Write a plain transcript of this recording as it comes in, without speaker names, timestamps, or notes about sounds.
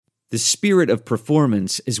The spirit of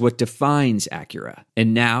performance is what defines Acura.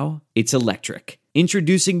 And now, it's electric.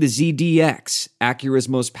 Introducing the ZDX, Acura's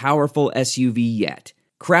most powerful SUV yet.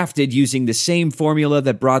 Crafted using the same formula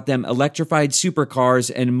that brought them electrified supercars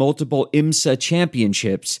and multiple IMSA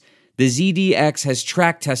championships, the ZDX has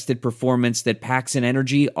track-tested performance that packs an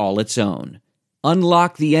energy all its own.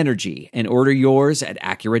 Unlock the energy and order yours at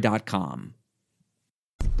Acura.com.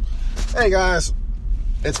 Hey guys,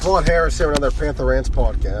 it's Vaughn Harris here with another Panther Rants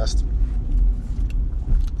podcast.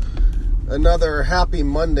 Another happy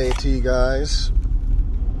Monday to you guys.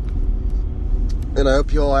 And I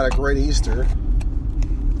hope you all had a great Easter.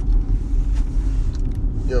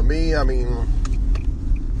 You know, me,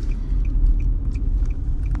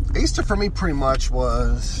 Easter for me pretty much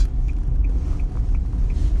was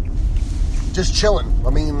just chilling.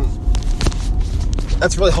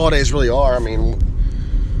 That's really holidays really are.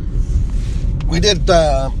 We did do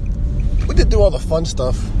all the fun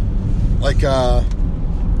stuff, like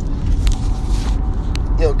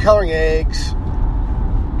coloring eggs.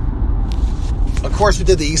 Of course, we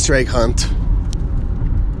did the Easter egg hunt,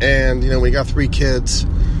 and we got 3 kids.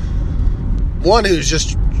 One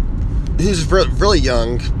who's really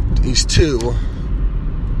young. He's 2,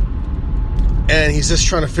 and he's just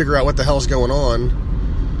trying to figure out what the hell's going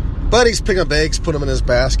on. But he's picking up eggs, putting them in his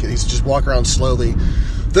basket. He's just walking around slowly.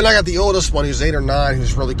 Then I got the oldest one, who's 8 or 9,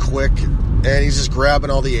 who's really quick, and he's just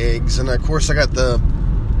grabbing all the eggs. And of course, I got the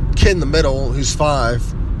kid in the middle, who's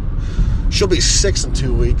 5. She'll be 6 in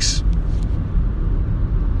 2 weeks.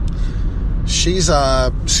 She's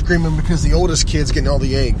screaming because the oldest kid's getting all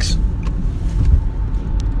the eggs.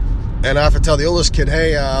 And I have to tell the oldest kid,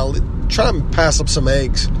 hey, try and pass up some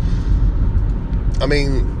eggs.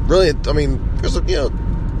 There's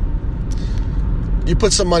you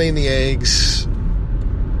put some money in the eggs,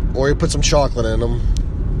 or you put some chocolate in them.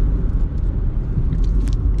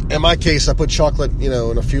 In my case, I put chocolate,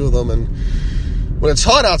 in a few of them. And when it's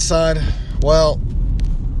hot outside, well,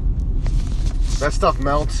 that stuff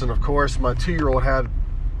melts. And of course, my 2-year-old had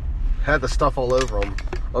the stuff all over him,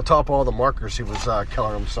 on top of all the markers he was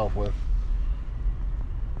coloring himself with.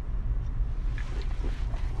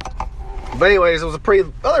 But anyways, other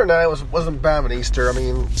than that, it wasn't bad of an Easter.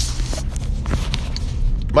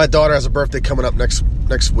 My daughter has a birthday coming up next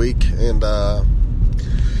week, and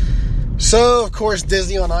so of course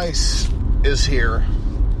Disney on Ice is here,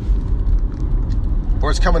 or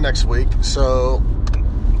it's coming next week. So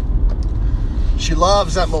she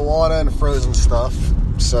loves that Moana and Frozen stuff,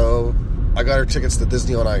 so I got her tickets to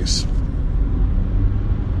Disney on Ice,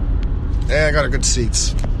 and I got her good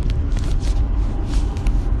seats.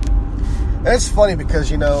 And it's funny because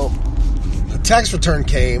the tax return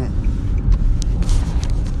came.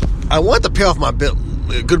 I wanted to pay off a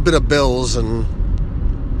good bit of bills,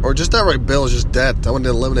 or just outright bills, just debt. I wanted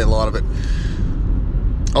to eliminate a lot of it.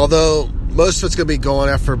 Although most of it's going to be gone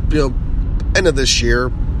after end of this year.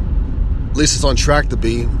 At least it's on track to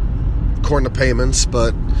be, according to payments.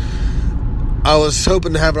 But I was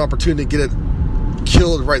hoping to have an opportunity to get it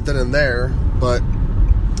killed right then and there. But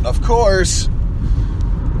of course,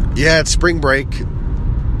 it's spring break,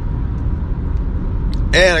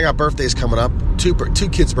 and I got birthdays coming up. 2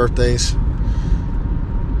 kids' birthdays.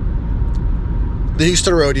 The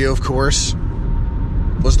Houston Rodeo, of course,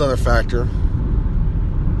 was another factor.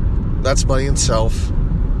 That's money in itself.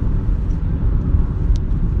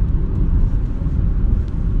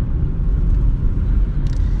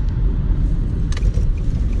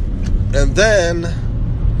 And then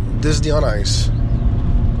Disney on Ice.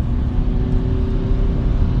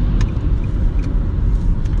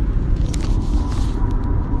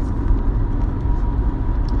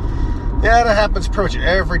 Yeah, that happens pretty much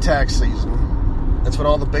every tax season. That's when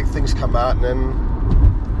all the big things come out, and then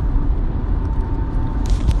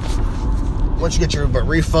once you get your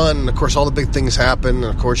refund, of course, all the big things happen, and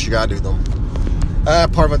of course, you gotta do them.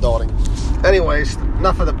 Part of adulting. Anyways,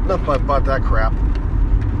 enough about that crap.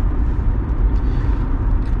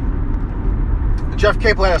 Jeff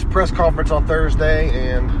Capel had his press conference on Thursday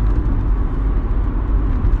and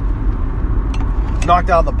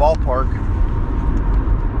knocked out of the ballpark.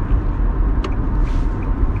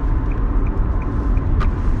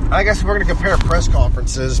 I guess if we're going to compare press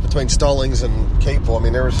conferences between Stallings and Capel,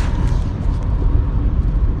 there was,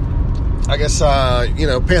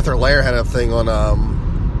 Panther Lair had a thing on,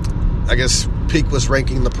 Peak was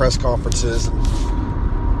ranking the press conferences and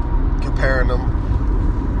comparing them.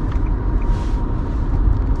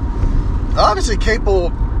 Obviously, Capel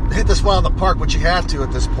hit this one out of the park, which you have to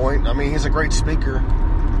at this point. He's a great speaker,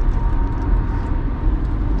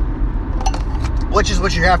 which is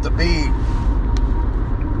what you have to be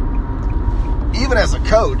even as a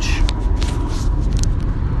coach,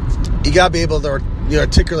 you got to be able to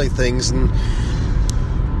articulate things. And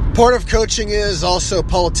part of coaching is also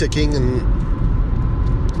politicking, and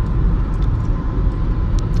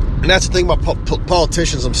that's the thing about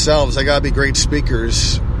politicians themselves. They got to be great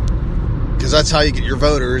speakers, because that's how you get your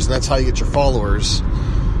voters and that's how you get your followers.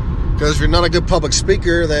 Because if you're not a good public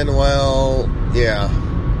speaker, then, well, yeah.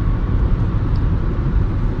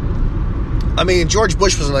 I mean, George W.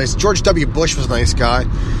 Bush was a nice guy,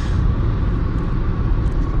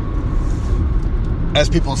 as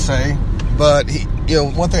people say. But he,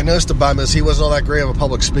 one thing I noticed about him is he wasn't all that great of a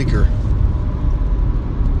public speaker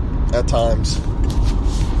at times.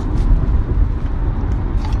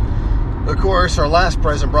 Of course, our last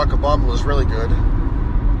president, Barack Obama, was really good.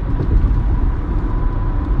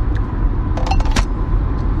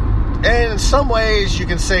 And in some ways, you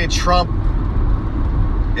can say Trump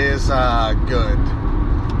is good.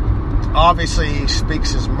 Obviously, he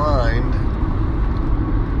speaks his mind.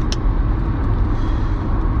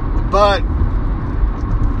 But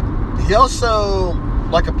he also,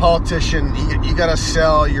 like a politician, you got to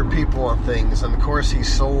sell your people on things. And of course, he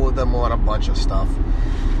sold them on a bunch of stuff,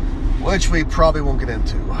 which we probably won't get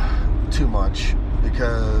into too much,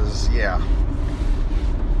 because, yeah.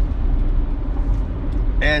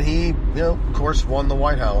 And he, of course, won the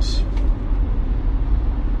White House.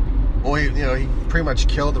 Well, he pretty much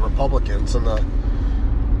killed the Republicans in the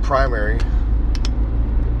primary.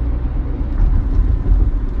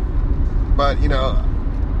 But,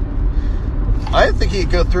 I didn't think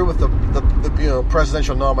he'd go through with the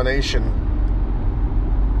presidential nomination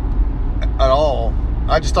at all.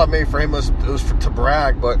 I just thought maybe for him it was to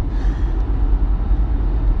brag, but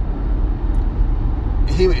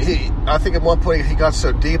I think at one point he got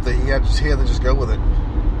so deep that he had to just go with it.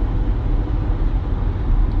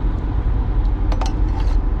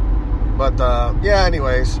 But yeah,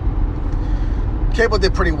 anyways, Cable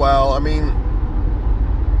did pretty well. I mean,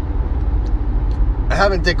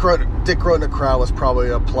 having Dick Groat in the crowd was probably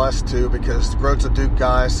a plus too, because Groat's a Duke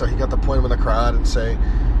guy, so he got to point him in the crowd and say,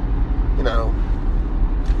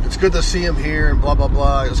 it's good to see him here and blah blah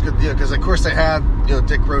blah. It was good, because of course they had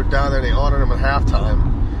Dick Groat down there. And they honored him at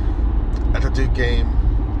halftime at the Duke game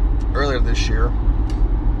earlier this year.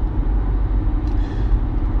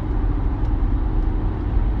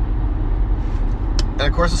 And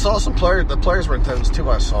of course I saw some players. The players were in attendance too,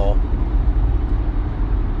 I saw.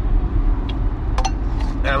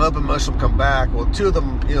 And I'm hoping most of them come back. Well, 2 of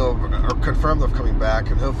them, are confirmed they're coming back,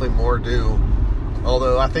 and hopefully more do.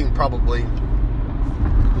 Although I think probably,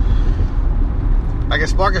 I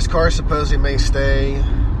guess Marcus Carr supposedly may stay.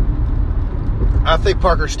 I think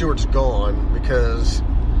Parker Stewart's gone, because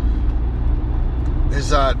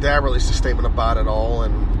his dad released a statement about it all,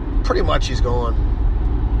 and pretty much he's gone.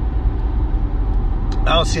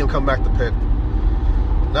 I don't see him come back to Pitt.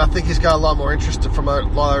 And I think he's got a lot more interest from a lot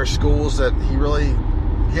of other schools that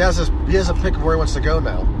he has a pick of where he wants to go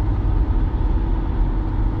now.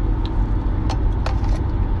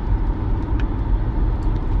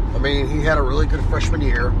 I mean, he had a really good freshman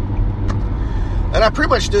year. And I pretty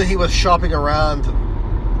much knew he was shopping around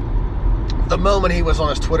the moment he was on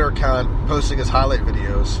his Twitter account posting his highlight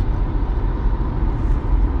videos.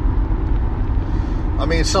 I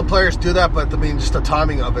mean, some players do that, but I mean, just the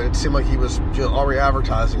timing of it seemed like he was already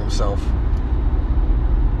advertising himself.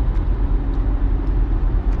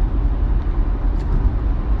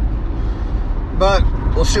 But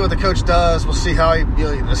we'll see what the coach does. We'll see how he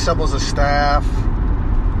assembles his staff.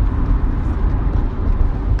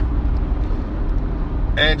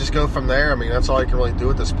 And just go from there. I mean, that's all you can really do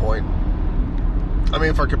at this point. I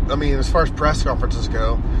mean, as far as press conferences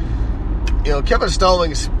go, Kevin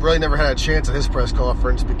Stallings really never had a chance at his press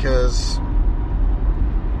conference because,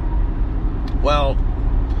 well,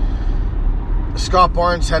 Scott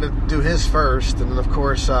Barnes had to do his first, and then of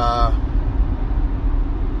course,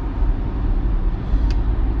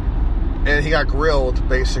 and he got grilled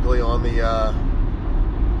basically on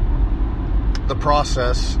the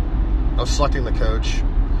process of selecting the coach.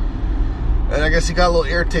 And I guess he got a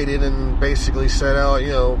little irritated and basically said,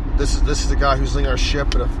 this is the guy who's leading our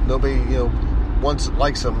ship, and if nobody,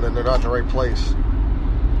 likes him, then they're not in the right place.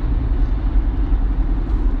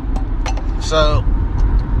 So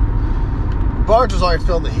Barnes was already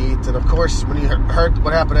feeling the heat, and of course, when you heard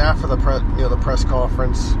what happened after the press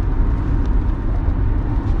conference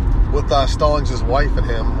with Stallings' wife and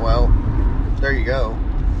him, well, there you go.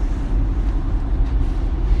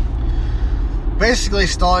 Basically,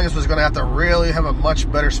 Stallings was going to have to really have a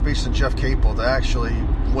much better speech than Jeff Capel to actually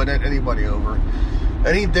win anybody over.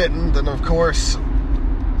 And he didn't. And of course,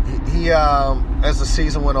 as the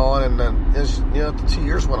season went on, and then as the 2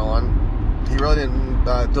 years went on, he really didn't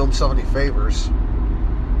do himself any favors.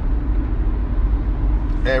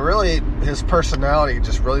 And really, his personality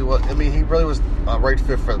just really was. I mean, he really was a right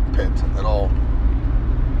fit for the Pitt at all.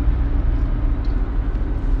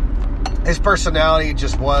 His personality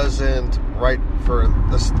just wasn't right for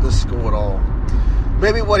this school at all.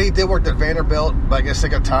 Maybe what he did worked at Vanderbilt, but I guess they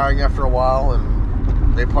got tiring after a while,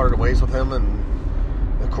 and they parted ways with him. And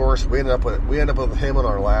of course, we ended up with him on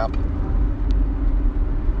our lap.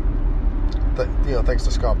 Thanks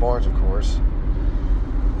to Scott Barnes, of course.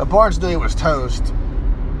 But Barnes knew he was toast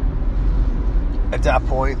at that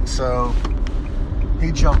point, so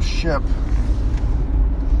he jumped ship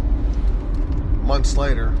months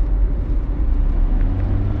later.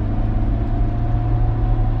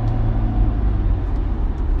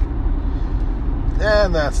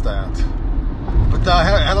 And that's that. But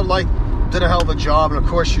Heather did a hell of a job, and of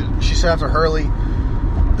course she said after Hurley,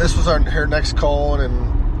 this was her next call,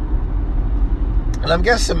 and I'm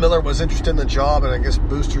guessing Miller was interested in the job, and I guess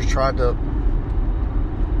boosters tried to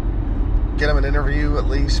get him an interview at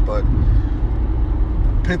least, but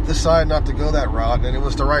Pitt decided not to go that route, and it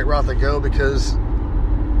was the right route to go because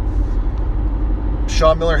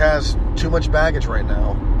Sean Miller has too much baggage right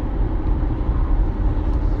now.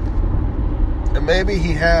 And maybe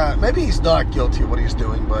he's not guilty of what he's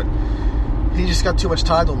doing, but he just got too much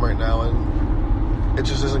tied to him right now, and it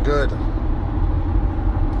just isn't good.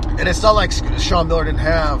 And it's not like Sean Miller didn't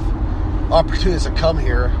have opportunities to come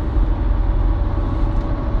here.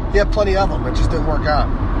 He had plenty of them. It just didn't work out.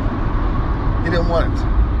 He didn't want it.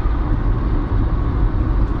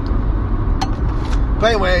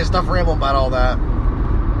 But anyways, enough rambling about all that.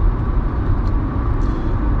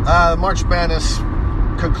 March Madness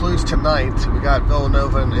concludes tonight. We got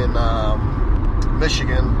Villanova in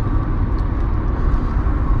Michigan.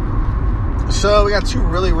 So we got two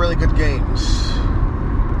really, really good games.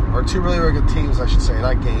 Or two really, really good teams, I should say,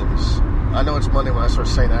 not games. I know it's Monday when I start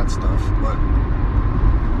saying that stuff, but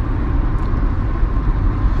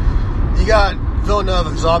you got Villanova,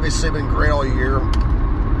 who's obviously been great all year,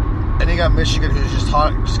 and you got Michigan, who's just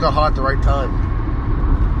got hot at the right time.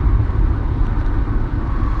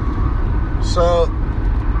 So,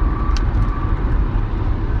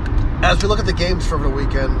 as we look at the games for the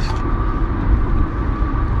weekend,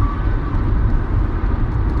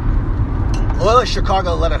 Loyola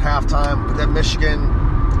Chicago led at halftime, but then Michigan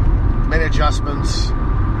made adjustments,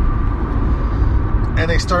 and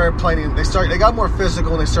they started playing. They got more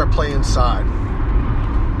physical, and they started playing inside,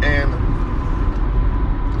 and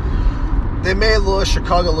they made Loyola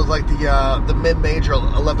Chicago look like the mid-major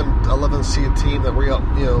 11 seed team that we're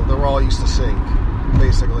all used to seeing,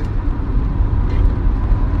 basically.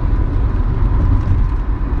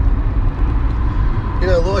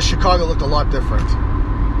 Loyola Chicago looked a lot different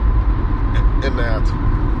in that.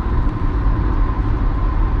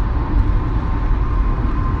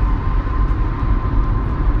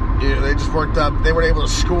 They just worked up. They weren't able to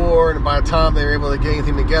score, and by the time they were able to get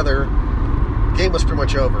anything together, the game was pretty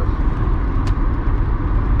much over.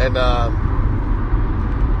 And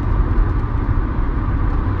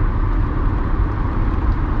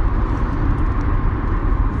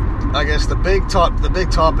I guess the big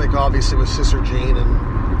topic obviously was Sister Jean, and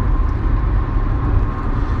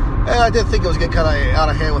I did think it was getting kind of out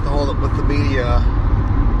of hand with the media.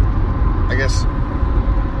 I guess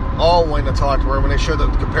all wanting to talk to her when they showed the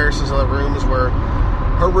comparisons of the rooms where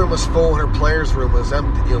her room was full and her players' room was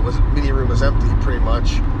empty. Media room was empty pretty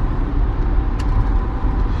much.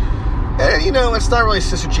 And it's not really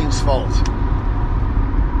Sister Jean's fault.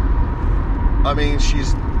 I mean,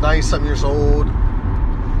 she's 90-something years old,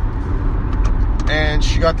 and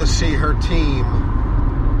she got to see her team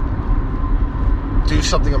do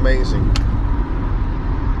something amazing.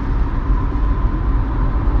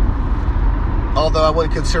 Although I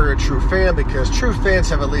wouldn't consider her a true fan, because true fans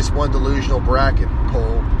have at least one delusional bracket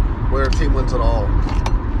poll where their team wins it all.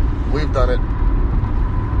 We've done it.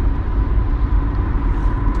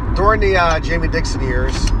 During the Jamie Dixon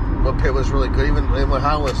years, when Pitt was really good, even when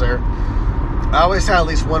Howell was there, I always had at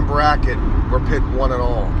least one bracket where Pitt won it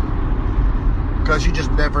all. Because you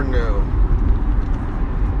just never knew.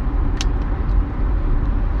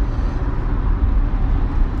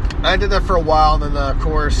 I did that for a while, and then, of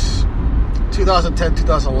course, 2010,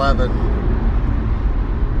 2011,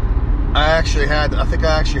 I think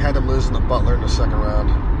I actually had them losing to Butler in the second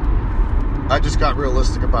round. I just got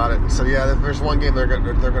realistic about it and said, yeah, if there's one game they're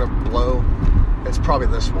gonna blow, it's probably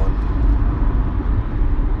this one.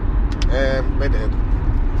 And they did.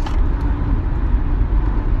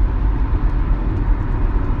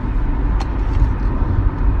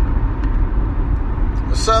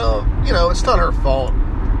 So, it's not her fault.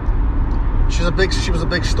 She was a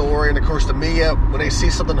big story, and of course the media, when they see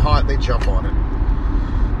something hot, they jump on it.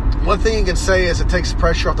 One thing you can say is it takes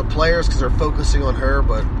pressure off the players because they're focusing on her,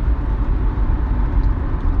 but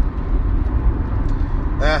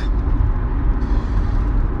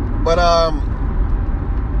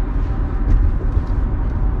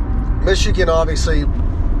Michigan, obviously,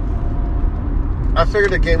 I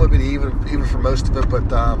figured the game would be even for most of it, but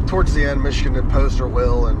towards the end, Michigan imposed their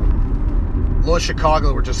will, and Louis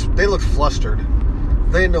Chicago they looked flustered.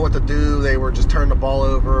 They didn't know what to do. They were just turning the ball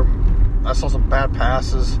over. I saw some bad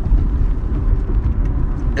passes.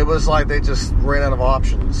 It was like they just ran out of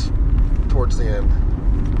options towards the end.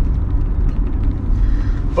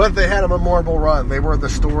 But they had a memorable run. They were the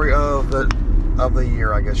story of the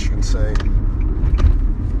year, I guess you can say.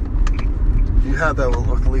 You had that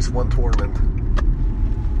with at least one tournament.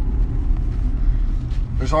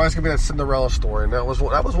 There's always going to be that Cinderella story, and that was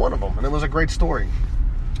one of them, and it was a great story.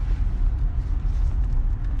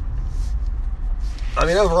 I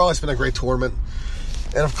mean, overall, it's been a great tournament.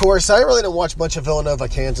 And, of course, I really didn't watch much of Villanova,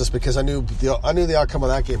 Kansas, because I knew the outcome of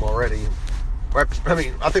that game already. I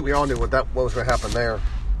mean, I think we all knew what was going to happen there.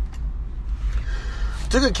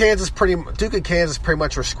 Duke and Kansas pretty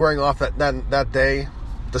much were squaring off that day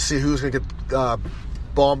to see who's going to get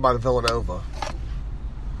bombed by the Villanova.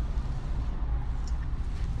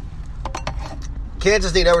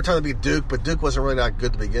 Kansas needed overtime to beat Duke, but Duke wasn't really that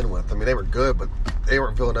good to begin with. I mean, they were good, but they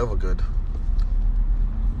weren't Villanova good.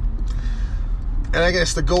 And I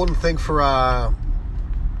guess the golden thing for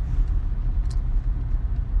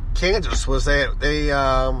Kansas was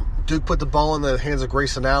Duke put the ball in the hands of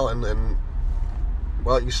Grayson Allen, and,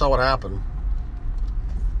 well, you saw what happened.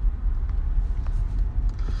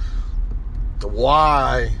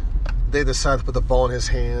 Why they decided to put the ball in his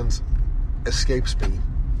hands escapes me,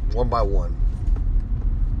 one by one.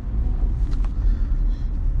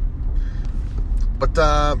 But,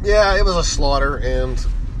 yeah, it was a slaughter, and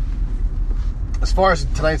as far as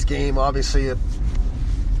tonight's game, obviously,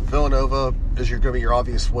 Villanova is going to be your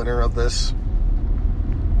obvious winner of this.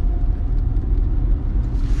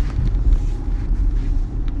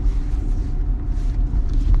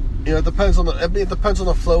 It depends on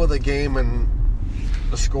the flow of the game and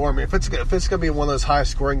the score. I mean, if it's going to be one of those high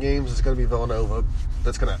scoring games, it's going to be Villanova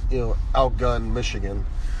that's going to outgun Michigan.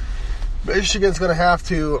 Michigan's going to have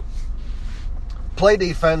to play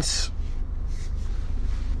defense,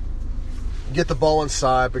 get the ball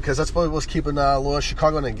inside, because that's what was keeping Louis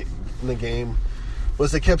Chicago in the game.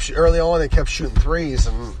 Was they kept shooting threes,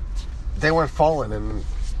 and they weren't falling, and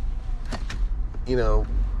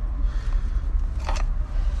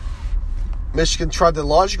Michigan tried the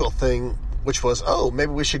logical thing, which was,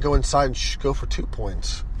 maybe we should go inside and go for 2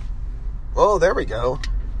 points. Oh, there we go.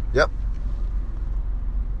 Yep.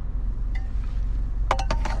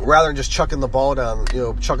 Rather than just chucking the ball down,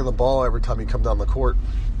 chucking the ball every time you come down the court.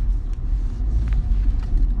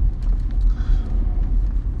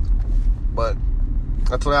 But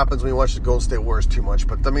that's what happens when you watch the Golden State Warriors too much.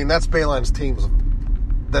 But, I mean, that's Boeheim's teams.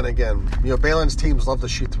 Then again, Boeheim's teams love to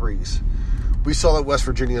shoot threes. We saw that at West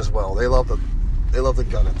Virginia as well. They love to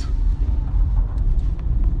gun it.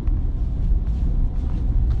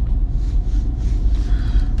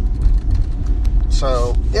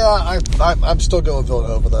 So, yeah, I'm still going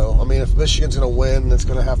Villanova, though. I mean, if Michigan's going to win, it's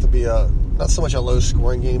going to have to be not so much a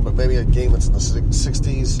low-scoring game, but maybe a game that's in the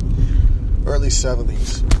 60s, early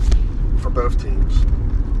 70s for both teams.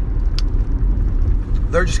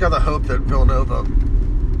 They're just got to hope that Villanova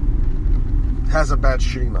has a bad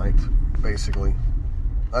shooting night, basically.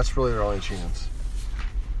 That's really their only chance.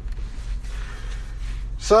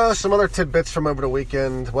 So, some other tidbits from over the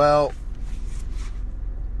weekend. Well,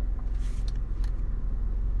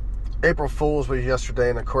 April Fool's was yesterday,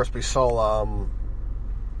 and of course we saw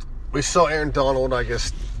Aaron Donald, I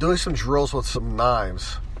guess, doing some drills with some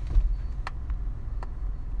knives,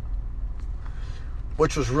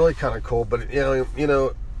 which was really kind of cool. But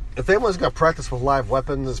if anyone's got practice with live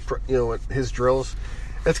weapons, his drills,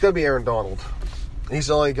 it's going to be Aaron Donald. He's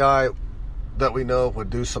the only guy that we know would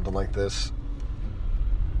do something like this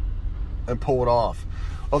and pull it off.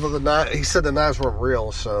 Although he said the knives weren't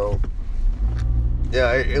real, so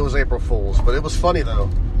yeah, it was April Fool's. But it was funny, though,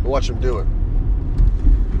 to watch him do it.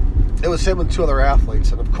 It was him and 2 other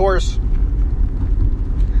athletes. And, of course,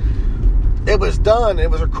 it was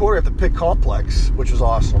recorded at the Pitt Complex, which was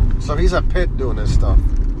awesome. So he's at Pitt doing this stuff.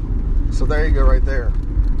 So there you go right there.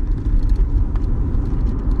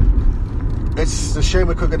 It's a shame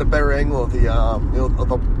we couldn't get a better angle of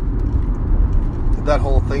that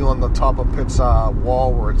whole thing on the top of Pitt's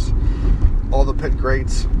wall, where it's all the Pitt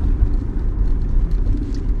greats.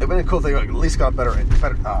 It'd been a cool thing. At least got better.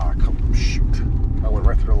 Shoot! I went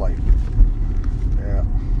right through the light. Yeah.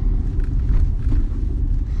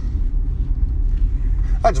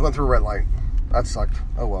 I just went through a red light. That sucked.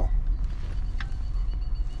 Oh well.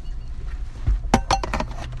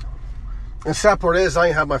 And the sad part is, I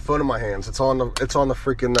ain't have my phone in my hands. It's on the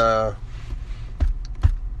freaking.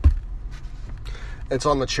 It's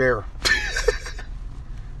on the chair.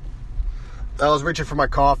 I was reaching for my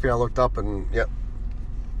coffee. I looked up and yep.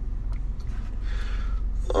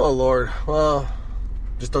 Oh Lord. Well,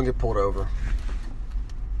 just don't get pulled over.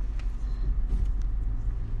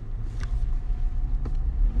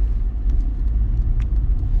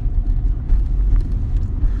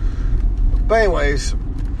 But anyways,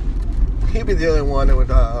 he'd be the only one that would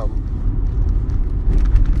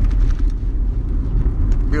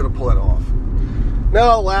be able to pull it off.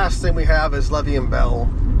 Now, the last thing we have is Le'Veon Bell.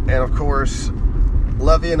 And of course,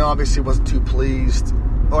 Le'Veon obviously wasn't too pleased,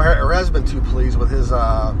 or has been too pleased with his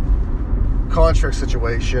contract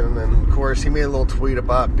situation. And of course, he made a little tweet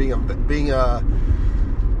about being a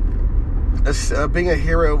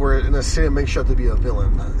hero where in a city makes you have to be a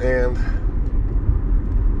villain. And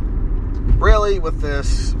really, with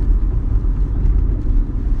this,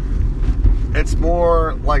 it's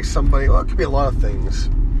more like somebody. Well, it could be a lot of things.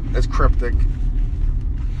 It's cryptic.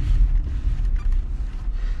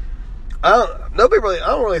 I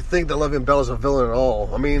don't really think that Le'Veon Bell is a villain at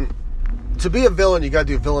all. I mean, to be a villain, you got to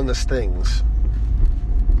do villainous things.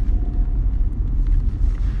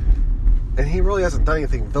 And he really hasn't done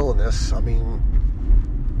anything villainous. I mean,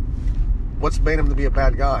 what's made him to be a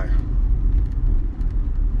bad guy?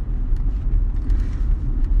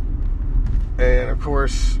 And of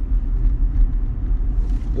course,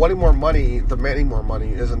 wanting more money, demanding more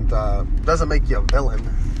money, doesn't make you a villain.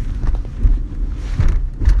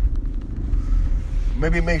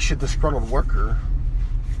 Maybe it makes you a disgruntled worker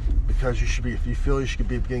because if you feel you should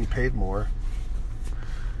be getting paid more.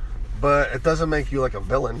 But it doesn't make you like a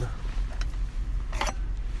villain.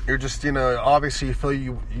 You're just, obviously you feel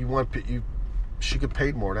you should get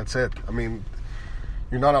paid more. That's it. I mean,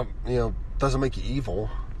 you're not doesn't make you evil.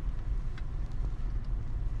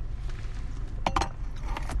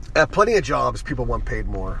 At plenty of jobs, people want paid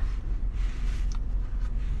more.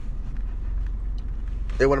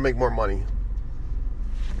 They want to make more money.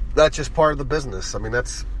 That's just part of the business. I mean,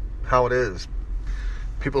 that's how it is.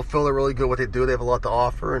 People feel they're really good at what they do. They have a lot to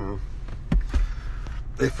offer, and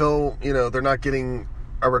they feel, they're not getting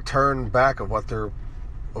a return back of the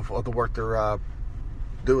work they're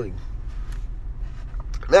doing.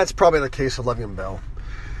 That's probably the case of Le'Veon Bell.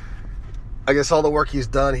 I guess all the work he's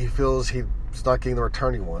done, he feels he's not getting the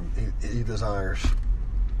return he desires.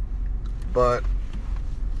 But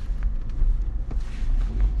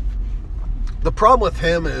the problem with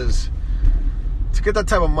him is, to get that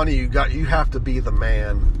type of money you have to be the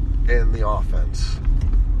man in the offense.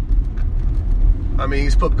 I mean,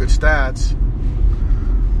 he's put up good stats,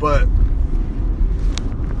 but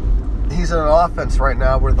he's in an offense right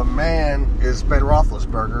now where the man is Ben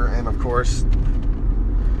Roethlisberger, and of course,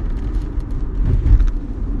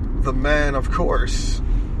 the men, of course,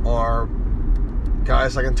 are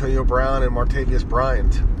guys like Antonio Brown and Martavius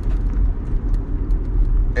Bryant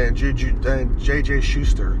and J.J.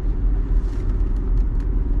 Schuster.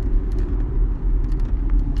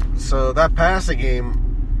 So that passing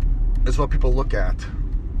game is what people look at.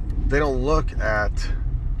 They don't look at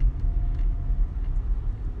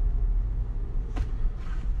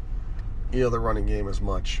the running game as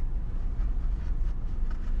much.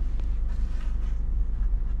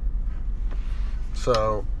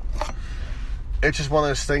 So it's just one of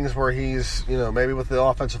those things where he's, maybe with the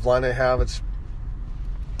offensive line they have,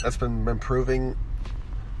 that's been improving.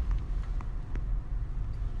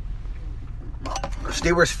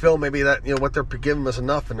 Steelers feel maybe that, what they're giving him is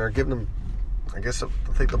enough, and they're giving him, I guess, I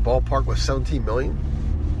think the ballpark was $17 million.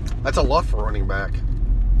 That's a lot for a running back.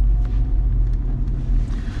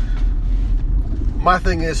 My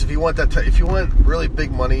thing is, if you want really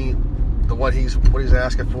big money, what he's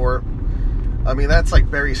asking for, I mean, that's like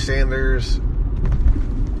Barry Sanders,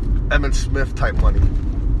 Emmitt Smith type money.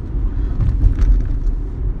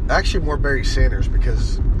 Actually, more Barry Sanders,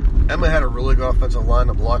 because Emmitt had a really good offensive line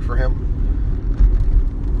to block for him.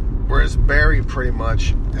 Whereas Barry pretty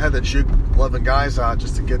much had to juke 11 guys out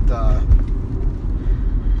just to get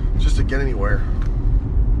anywhere.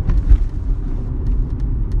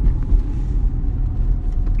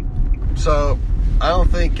 So I don't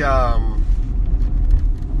think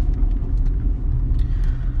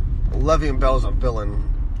Le'Veon Bell's a villain.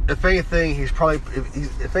 If anything, he's probably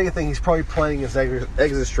playing his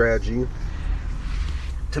exit strategy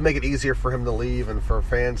to make it easier for him to leave, and for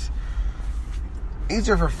fans,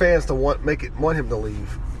 easier for fans to want him to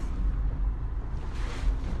leave.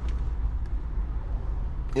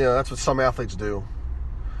 You know, that's what some athletes do.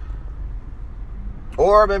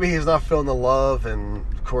 Or maybe he's not feeling the love, and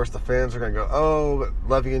of course the fans are going to go, "Oh,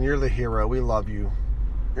 Le'Veon, you're the hero. We love you.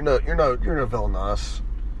 You're no villain to us."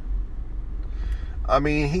 I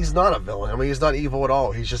mean, he's not a villain. I mean, he's not evil at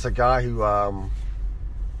all. He's just a guy who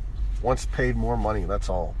wants paid more money. That's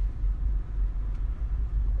all.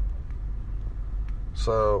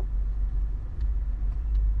 So,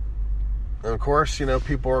 and of course, you know,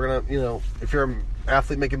 people are going to, you know, if you're an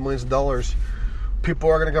athlete making millions of dollars, people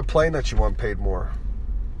are going to complain that you want paid more.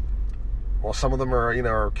 Well, some of them are, you know,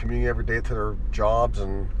 are commuting every day to their jobs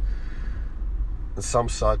and some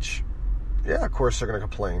such. Yeah, of course they're going to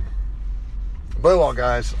complain. But well,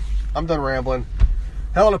 guys, I'm done rambling.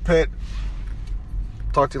 Hell in a Pit.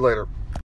 Talk to you later.